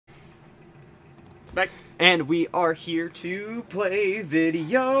Back. And we are here to play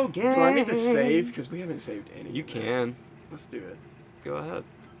video games. Do I need to save? Because we haven't saved any. You can. Let's do it. Go ahead.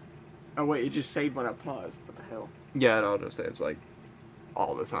 Oh wait, it just saved when I paused. What the hell? Yeah, it auto saves like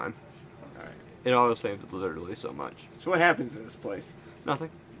all the time. Alright. It auto saves literally so much. So what happens in this place? Nothing.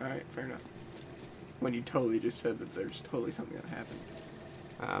 Alright, fair enough. When you totally just said that there's totally something that happens.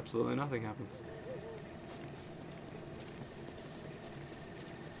 Absolutely nothing happens.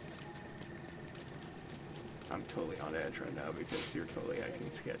 I'm totally on edge right now because you're totally acting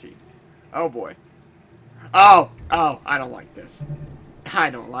sketchy. Oh boy. Oh! Oh, I don't like this. I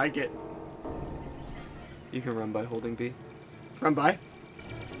don't like it. You can run by holding B. Run by.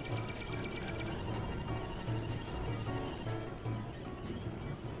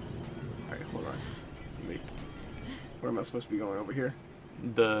 Alright, hold on. Where am I supposed to be going? Over here?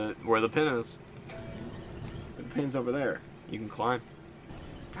 Where the pin is. The pin's over there. You can climb.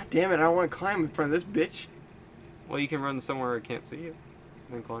 God damn it, I don't want to climb in front of this bitch. Well, you can run somewhere it can't see you.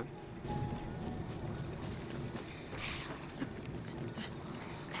 Then climb.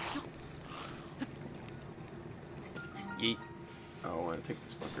 Yeet. Oh, I want to take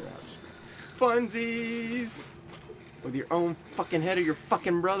this fucker out. Funsies! With your own fucking head or your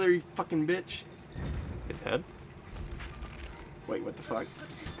fucking brother, you fucking bitch. His head? Wait, what the fuck?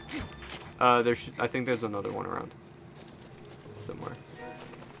 I think there's another one around. Somewhere.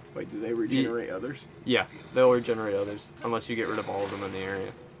 Wait, do they regenerate others? Yeah, they'll regenerate others. Unless you get rid of all of them in the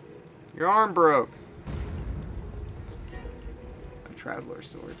area. Your arm broke! A traveler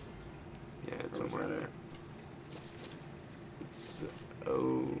sword. Yeah, it's Where was somewhere that in at? there.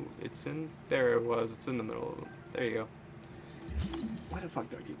 Oh, it's in... There it was. It's in the middle of them. There you go. Why the fuck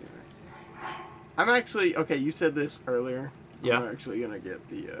do I keep doing that? I'm actually... Okay, you said this earlier. Yeah. I'm actually gonna get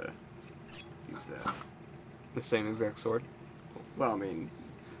the, use that. The same exact sword. Well, I mean...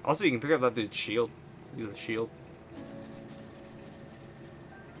 Also, you can pick up that dude's shield. Use a shield.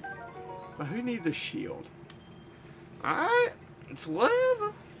 But who needs a shield? Alright. It's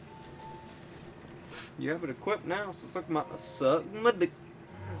whatever. You have it equipped now, so suck my dick.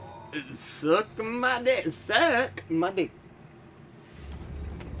 Suck my dick. Suck my dick.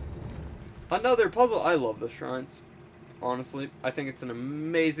 Another puzzle. I love the shrines. Honestly, I think it's an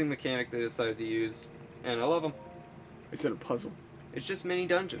amazing mechanic they decided to use, and I love them. Is it a puzzle? It's just mini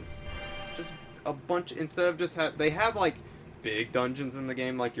dungeons. Just a bunch, instead of just they have like big dungeons in the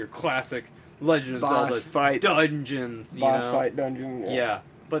game, like your classic Legend of Zelda fights. dungeons, you Boss know? fight dungeon. Yeah,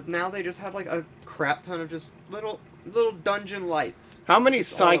 but now they just have like a crap ton of just little dungeon lights. How many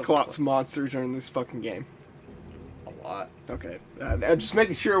It's all over the Cyclops place. monsters are in this fucking game? A lot. Okay, I'm just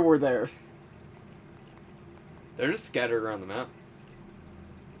making sure we're there. They're just scattered around the map.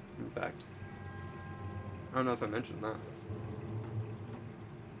 In fact, I don't know if I mentioned that.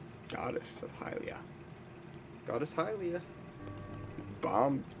 Goddess of Hylia. Goddess Hylia.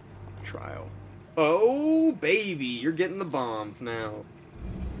 Bomb trial. Oh, baby, you're getting the bombs now.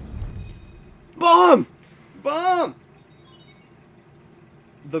 Bomb! Bomb!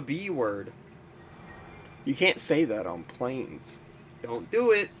 The B word. You can't say that on planes. Don't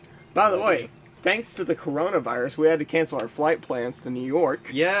do it. By the way, thanks to the coronavirus, we had to cancel our flight plans to New York.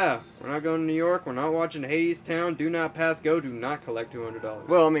 Yeah, we're not going to New York. We're not watching Hades Town. Do not pass go. Do not collect $200.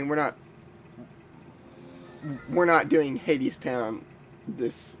 Well, I mean, we're not doing Hades Town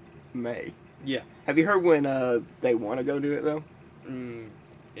this May. Yeah. Have you heard when they want to go do it though? In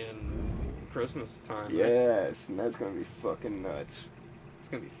Christmas time. Right? Yes, and that's gonna be fucking nuts. It's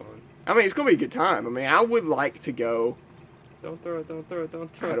gonna be fun. I mean, it's gonna be a good time. I mean, I would like to go. Don't throw it. Don't throw it.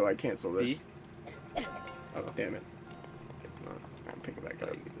 Don't throw it. How do I cancel this? B? Oh, damn it! It's not. I'm picking back How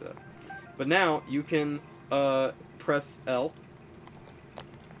up. do you do that? But now you can press L.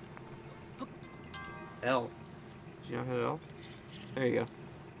 L. Did you not hit L? There you go.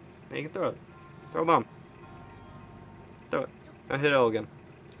 Now you can throw it. Throw a bomb. Throw it. Now hit L again.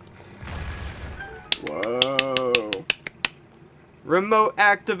 Whoa! Remote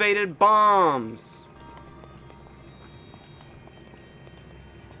activated bombs.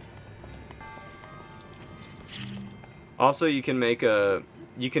 Also, you can make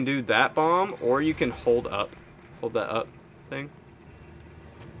you can do that bomb, or you can hold that up thing.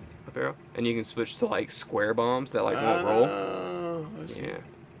 Up arrow. And you can switch to like square bombs that like won't roll. I see. Yeah.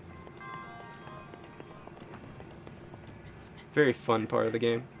 Very fun part of the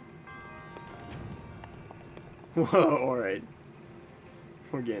game. Whoa! All right.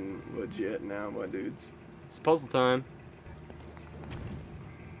 We're getting legit now, my dudes. It's puzzle time.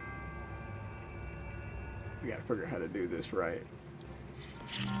 We gotta figure out how to do this right.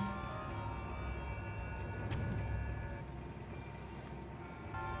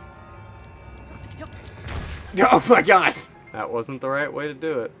 Oh my god! That wasn't the right way to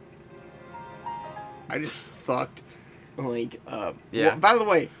do it. I just fucked Link up. Yeah. Well, by the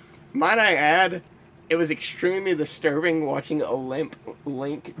way, might I add, it was extremely disturbing watching a limp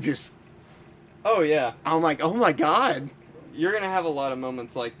Link just... Oh, yeah. I'm like, oh my god. You're gonna have a lot of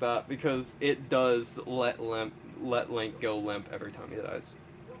moments like that because it does let Link go limp every time he dies.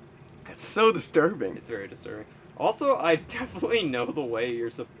 That's so disturbing. It's very disturbing. Also, I definitely know the way you're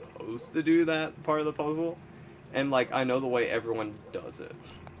supposed to do that part of the puzzle. And, like, I know the way everyone does it.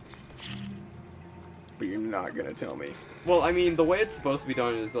 But you're not gonna tell me. Well, I mean, the way it's supposed to be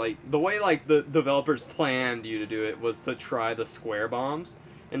done is, like, the way, like, the developers planned you to do it was to try the square bombs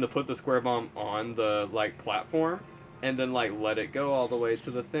and to put the square bomb on the, like, platform and then, like, let it go all the way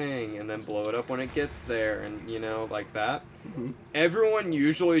to the thing and then blow it up when it gets there and, you know, like that. Mm-hmm. Everyone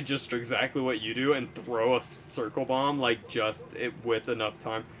Usually just do exactly what you do and throw a circle bomb, like, just it with enough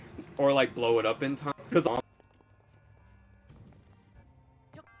time. Or, like, blow it up in time. Because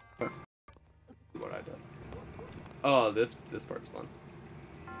what I did. Oh, this part's fun.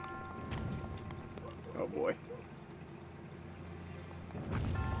 Oh boy.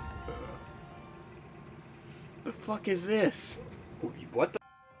 The fuck is this? What the?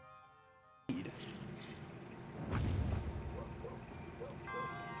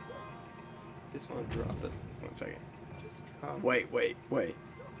 Just want to drop it. 1 second. Just drop it. Wait.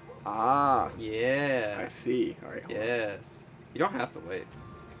 Ah. Yeah. I see. All right. Yes. You don't have to wait.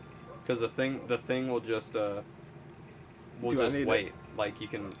 Because the thing will just will just wait. Like you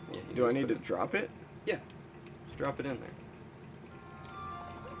can. Yeah, you do I need to drop it? Yeah. Just drop it in there.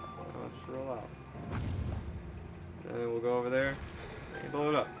 Oh, just roll out. Then we'll go over there. And blow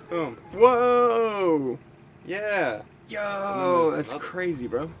it up. Boom. Whoa! Yeah. Yo, that's crazy,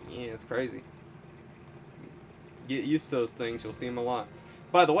 bro. Yeah, it's crazy. Get used to those things. You'll see them a lot.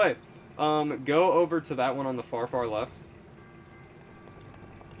 By the way, go over to that one on the far left.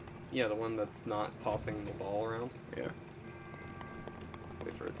 Yeah, the one that's not tossing the ball around. Yeah.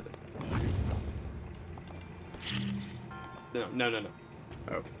 Wait for it to shoot. No.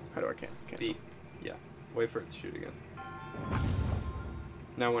 Oh, how do I cancel? B. Yeah. Wait for it to shoot again.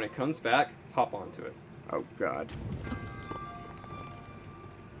 Now when it comes back, hop onto it. Oh god.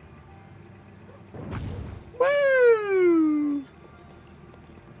 Woo!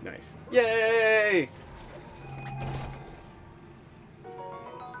 Nice. Yay!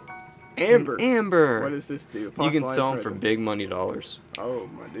 Amber. What does this do? You can sell them for big money dollars. Oh,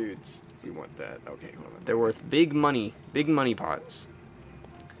 my dudes. You want that. Okay, hold on. They're worth big money pots.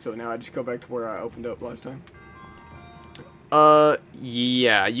 So now I just go back to where I opened up last time?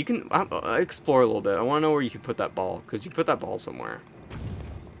 Yeah, you can explore a little bit. I want to know where you could put that ball, because you put that ball somewhere.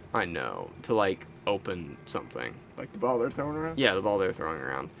 I know, to, like, open something. Like the ball they're throwing around? Yeah, the ball they're throwing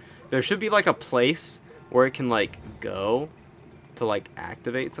around. There should be, like, a place where it can, like, go to, like,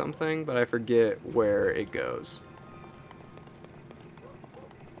 activate something, but I forget where it goes.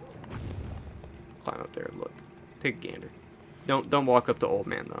 Climb up there and look. Take a gander. Don't walk up to Old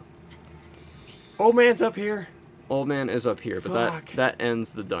Man, though. Old Man's up here? Old Man is up here, Fuck. but that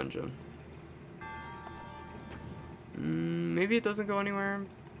ends the dungeon. Maybe it doesn't go anywhere.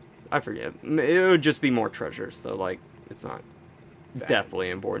 I forget. It would just be more treasure, so, like, it's not definitely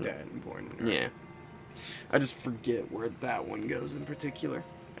important. That important. Right? Yeah. I just forget where that one goes in particular.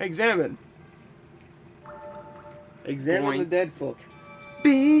 Examine. Examine the dead folk.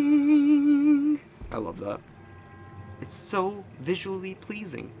 Bing! I love that. It's so visually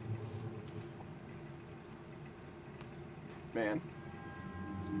pleasing. Man.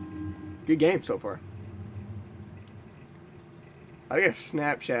 Good game so far. I got a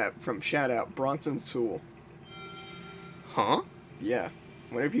Snapchat from shoutout Bronson Sewell. Huh? Yeah.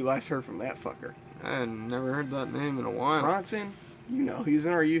 When have you last heard from that fucker? I never heard that name in a while. Bronson? You know, he was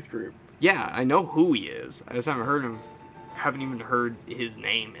in our youth group. Yeah, I know who he is. I just haven't heard him. Haven't even heard his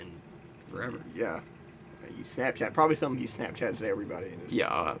name in forever. Yeah. You Snapchat. Probably something he Snapchats to everybody. In his... Yeah,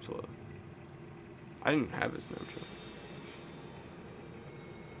 absolutely. I didn't have his Snapchat.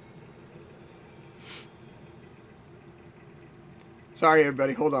 Sorry,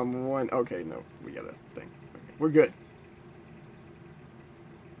 everybody. Hold on one. Okay, no. We got a thing. Okay. We're good.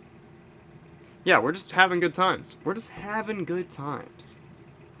 Yeah, we're just having good times. We're just having good times.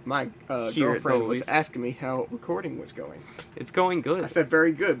 My girlfriend was asking me how recording was going. It's going good. I said,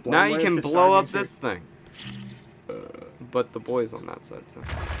 very good. Now you can blow up this thing. But the boy's on that side, so...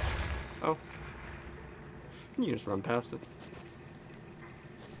 Oh. You can just run past it.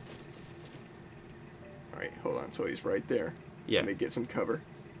 Alright, hold on. So he's right there. Yeah. Let me get some cover.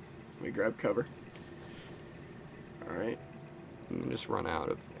 Let me grab cover. Alright. You can just run out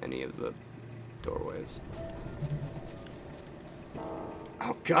of any of the doorways.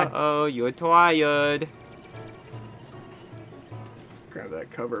 Oh, God. Uh-oh, you're tired. Grab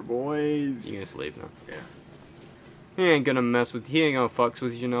that cover, boys. You can sleep now. Yeah. He ain't gonna mess with, he ain't gonna fucks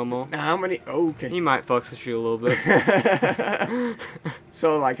with you no more. Now, how many? Oh, okay. He might fucks with you a little bit.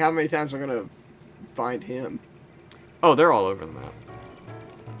 So, like, how many times am I gonna find him? Oh, they're all over the map.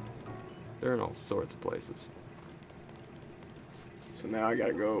 They're in all sorts of places. So now I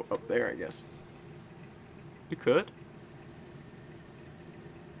gotta go up there, I guess. You could.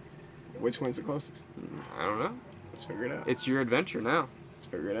 Which one's the closest? I don't know. Let's figure it out. It's your adventure now. Let's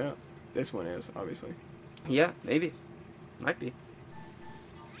figure it out. This one is, obviously. Yeah, maybe. Might be.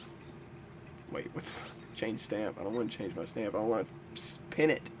 Wait, what the fuck? Change stamp. I don't want to change my stamp. I want to pin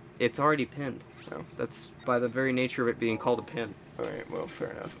it. It's already pinned. Oh. That's by the very nature of it being called a pin. Alright, well,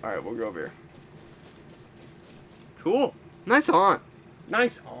 fair enough. Alright, we'll go over here. Cool. Nice on.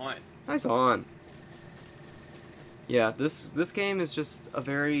 Nice on. Nice on. Yeah, this game is just a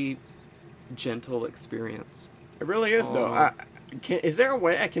very gentle experience. It really is, though. Aw. Is there a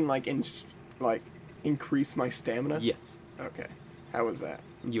way I can, like, increase my stamina? Yes. Okay. How was that?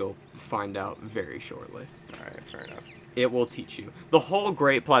 You'll find out very shortly. Alright, fair enough. It will teach you. The whole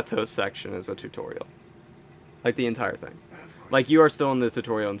Great Plateau section is a tutorial. Like the entire thing. Of course. Like you are still in the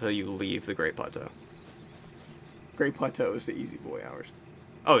tutorial until you leave the Great Plateau. Great Plateau is the easy boy hours.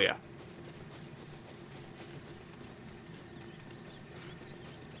 Oh yeah.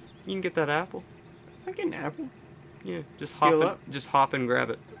 You can get that apple. I get an apple. Yeah, just Heal hop up. just hop and grab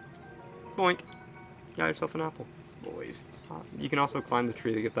it. Boink. Got yourself an apple. Boys. You can also climb the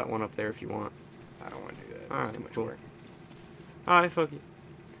tree to get that one up there if you want. I don't want to do that. It's Alright, too much cool. work. Alright, fuck it.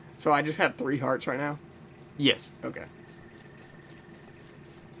 So I just have 3 hearts right now? Yes, Okay.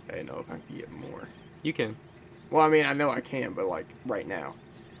 I didn't know if I could get more. you can. Well, I mean, I know I can, but, like, right now.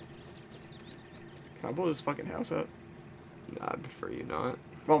 Can I blow this fucking house up? No, I'd prefer you not.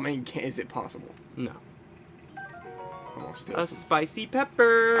 Well, I mean, is it possible? No. I'm gonna steal A some. spicy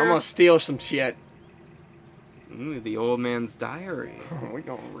pepper! I'm gonna steal some shit. Ooh, the old man's diary. We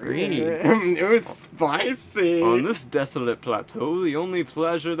gonna Read. read it. It was spicy. On this desolate plateau, the only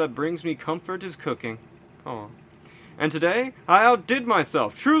pleasure that brings me comfort is cooking. Aw. And today, I outdid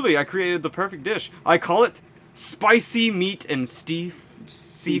myself. Truly, I created the perfect dish. I call it spicy meat and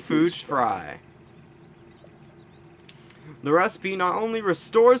seafood fry. The recipe not only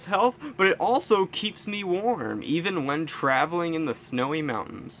restores health, but it also keeps me warm, even when traveling in the snowy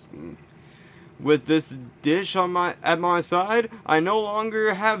mountains. Mm. With this dish at my side, I no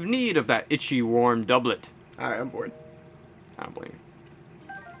longer have need of that itchy, warm doublet. Alright, I'm bored. I don't blame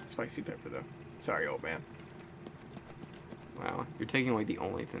you. Spicy pepper, though. Sorry, old man. Wow, you're taking like the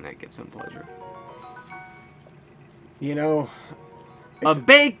only thing that gives him pleasure. You know, A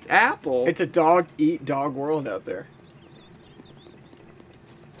baked apple? it's a dog-eat-dog world out there.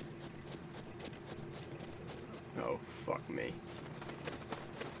 Oh, fuck me.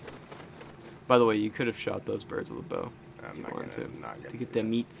 By the way, you could have shot those birds with a bow. I'm not Wanted gonna, to. not gonna To get do their that.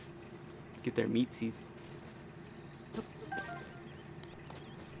 meats. Get their meatsies. I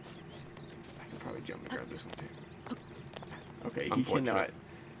can probably jump and grab this one, too. Okay, he Unfortunate. cannot.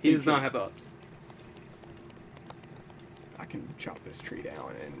 He does can- not have ups. I can chop this tree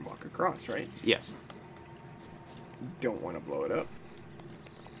down and walk across, right? Yes. Don't want to blow it up.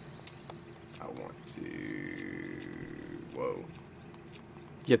 I want to... Whoa.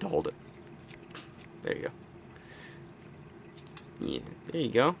 You have to hold it. There you go. Yeah, there you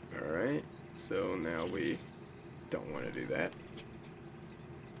go. Alright, so now we don't want to do that.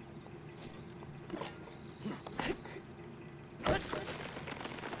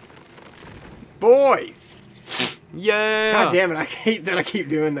 Boys! Yeah! God damn it, I hate that I keep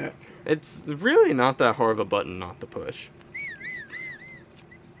doing that. It's really not that hard of a button not to push.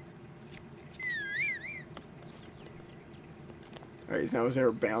 Alright, so now is there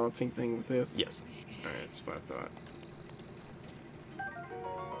a balancing thing with this? Yes. Alright, that's what I thought.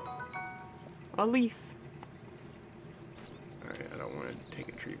 A leaf. Alright, I don't want to take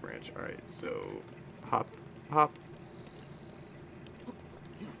a tree branch. Alright, so... Hop. Hop.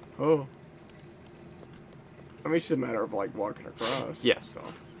 Oh. I mean, it's just a matter of, like, walking across. Yes. So.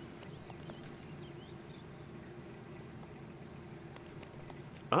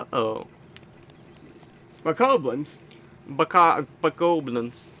 Uh-oh. Macoblins.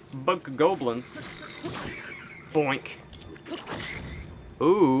 Buck-goblins. Buck-goblins. Boink.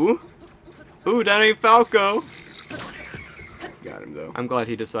 Ooh. Ooh, that ain't Falco. Got him, though. I'm glad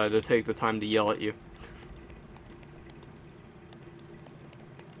he decided to take the time to yell at you.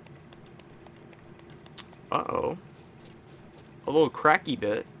 Uh-oh. A little cracky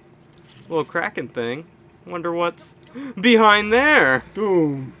bit. Little Kraken thing. Wonder what's behind there.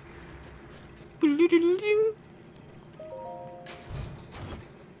 Boom.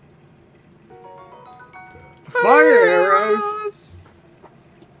 Fire arrows.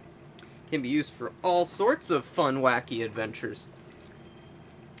 Can be used for all sorts of fun, wacky adventures.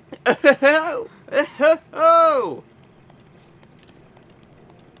 Oh!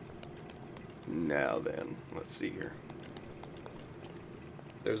 Now then, let's see here.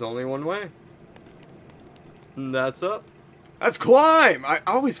 There's only one way. And that's up. That's climb. I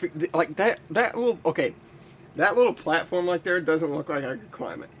always like that little. Okay, that little platform like there doesn't look like I could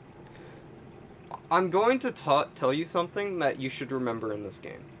climb it. I'm going to tell you something that you should remember in this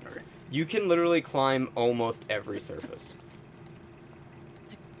game. Okay. You can literally climb almost every surface.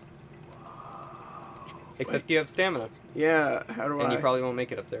 Except you have stamina. Yeah, how do I? And you probably won't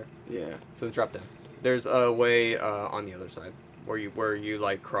make it up there. Yeah. So drop down. There's a way on the other side where you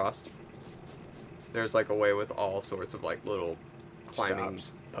like crossed. There's like a way with all sorts of like little climbing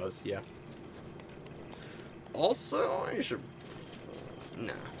posts. Yeah. Also, I should.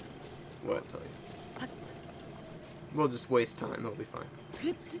 Nah. What? I'll tell you. We'll just waste time. It'll be fine.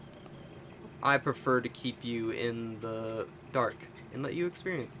 I prefer to keep you in the dark and let you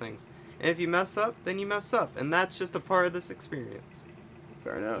experience things. And if you mess up, then you mess up, and that's just a part of this experience.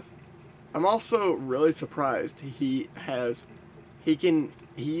 Fair enough. I'm also really surprised he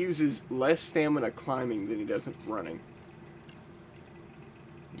uses less stamina climbing than he does running.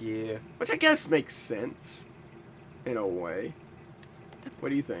 Yeah. Which I guess makes sense, in a way. What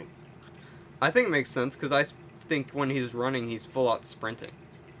do you think? I think it makes sense, because I think when he's running, he's full out sprinting.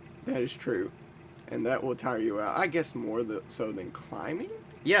 That is true. And that will tire you out. I guess more so than climbing?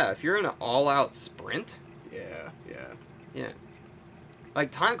 Yeah, if you're in an all-out sprint. Yeah. Yeah.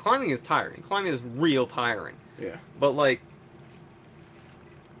 Like, climbing is tiring. Climbing is real tiring. Yeah. But, like...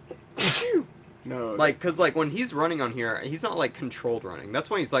 No. Like, because, like, when he's running on here, he's not, like, controlled running. That's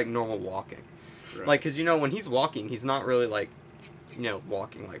when he's, like, normal walking. Right. Like, because, you know, when he's walking, he's not really, like, you know,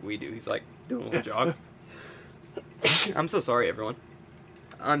 walking like we do. He's, like, doing a little jog. I'm so sorry, everyone.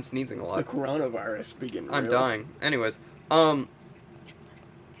 I'm sneezing a lot. The coronavirus began. I'm dying. Anyways, any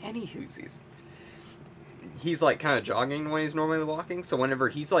hoosies. He's like kind of jogging when he's normally walking, so whenever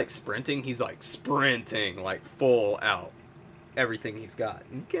he's like sprinting, he's like sprinting like full out everything he's got.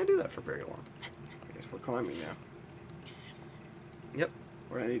 And you can't do that for very long. I guess we're climbing now. Yep.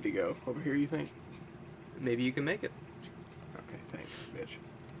 Where do I need to go? Over here, you think? Maybe you can make it. Okay, thanks, bitch.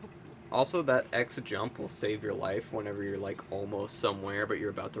 Also, that X jump will save your life whenever you're like almost somewhere, but you're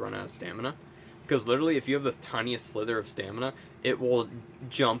about to run out of stamina. Because literally, if you have the tiniest slither of stamina, it will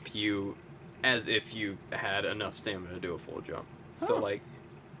jump you as if you had enough stamina to do a full jump. So like,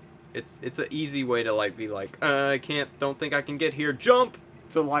 it's an easy way to like be like, don't think I can get here, jump!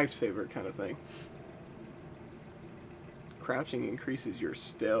 It's a lifesaver kind of thing. Crouching increases your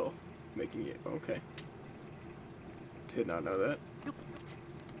stealth, making it, okay. Did not know that.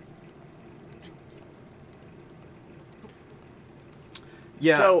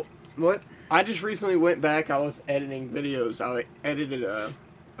 Yeah. So, what? I just recently went back, I was editing videos. I edited a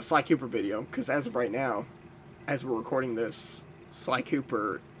Sly Cooper video, because as of right now, as we're recording this, Sly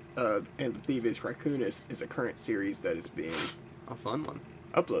Cooper and the Thievius Raccoonus is a current series that is being A fun one.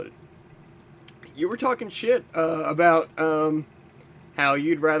 uploaded. You were talking shit about how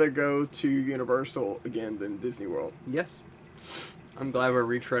you'd rather go to Universal again than Disney World. Yes. I'm glad we're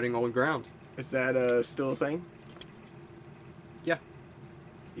retreading old ground. Is that still a thing? Yeah.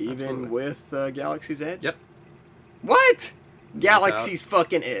 Even Absolutely. with Galaxy's Edge? Yep. What? Galaxy's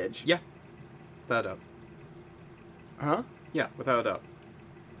fucking Edge. Yeah. Without a doubt. Huh? Yeah, without a doubt.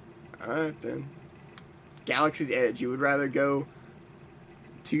 Alright then. Galaxy's Edge. You would rather go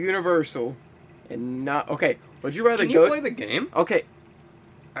to Universal and not... Okay, would you rather Can go... you play the game? Okay.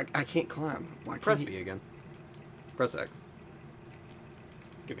 I can't climb. Why can't Press you... B again. Press X.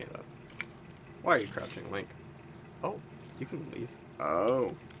 Give me that. Why are you crouching, Link? Oh, you can leave.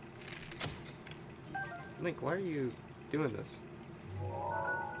 Oh. Link, why are you doing this?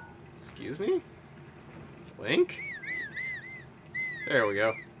 Excuse me? Link? There we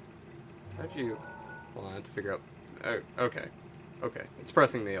go. How'd you... Hold on, I have to figure out... Oh, okay. Okay. It's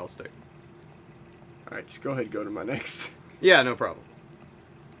pressing the L stick. Alright, just go ahead and go to my next. Yeah, no problem.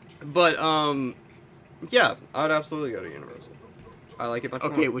 But, yeah, I would absolutely go to Universal. I like it much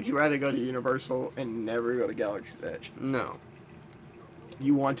more. Okay, would you rather go to Universal and never go to Galaxy's Edge? No.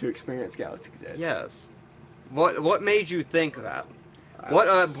 You want to experience Galaxy's Edge? Yes. What made you think that? What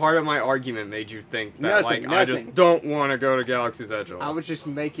part of my argument made you think that, Nothing, I just nothing. don't want to go to Galaxy's Edge? I was just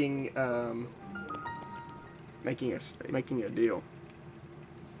making a deal.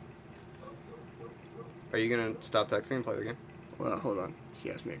 Are you gonna stop texting and play the game? Well, hold on.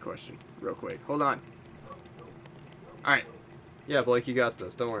 She asked me a question real quick. Hold on. All right. Yeah, Blake, you got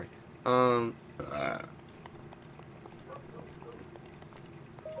this. Don't worry.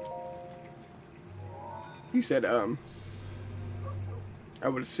 You said I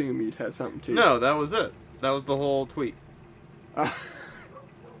would assume you'd have something too. No, that was it. That was the whole tweet.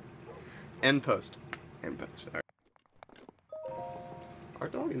 End post. And post. All right. Our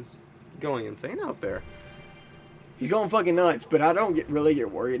dog is going insane out there. He's going fucking nuts, but I don't really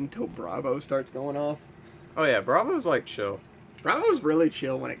get worried until Bravo starts going off. Oh yeah, Bravo's like chill. Bravo's really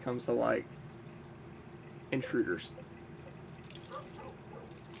chill when it comes to like intruders.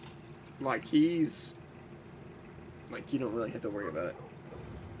 Like he's like you don't really have to worry about it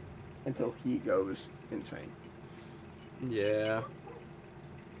until he goes insane. Yeah.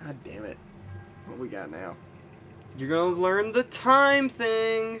 God damn it. What we got now? You're gonna learn the time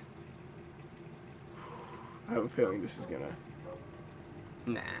thing. I have a feeling this is gonna...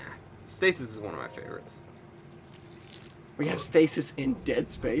 Nah. Stasis is one of my favorites. We have stasis in Dead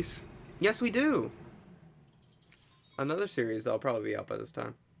Space. Yes, we do. Another series that'll probably be out by this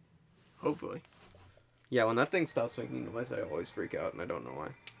time. Hopefully. Yeah, when that thing stops making noise, I always freak out, and I don't know why.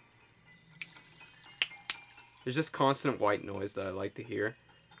 There's just constant white noise that I like to hear.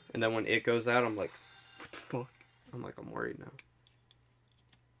 And then when it goes out, I'm like, What the fuck? I'm worried now.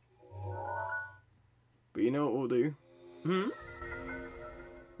 But you know what we'll do? Hmm?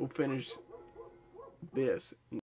 We'll finish this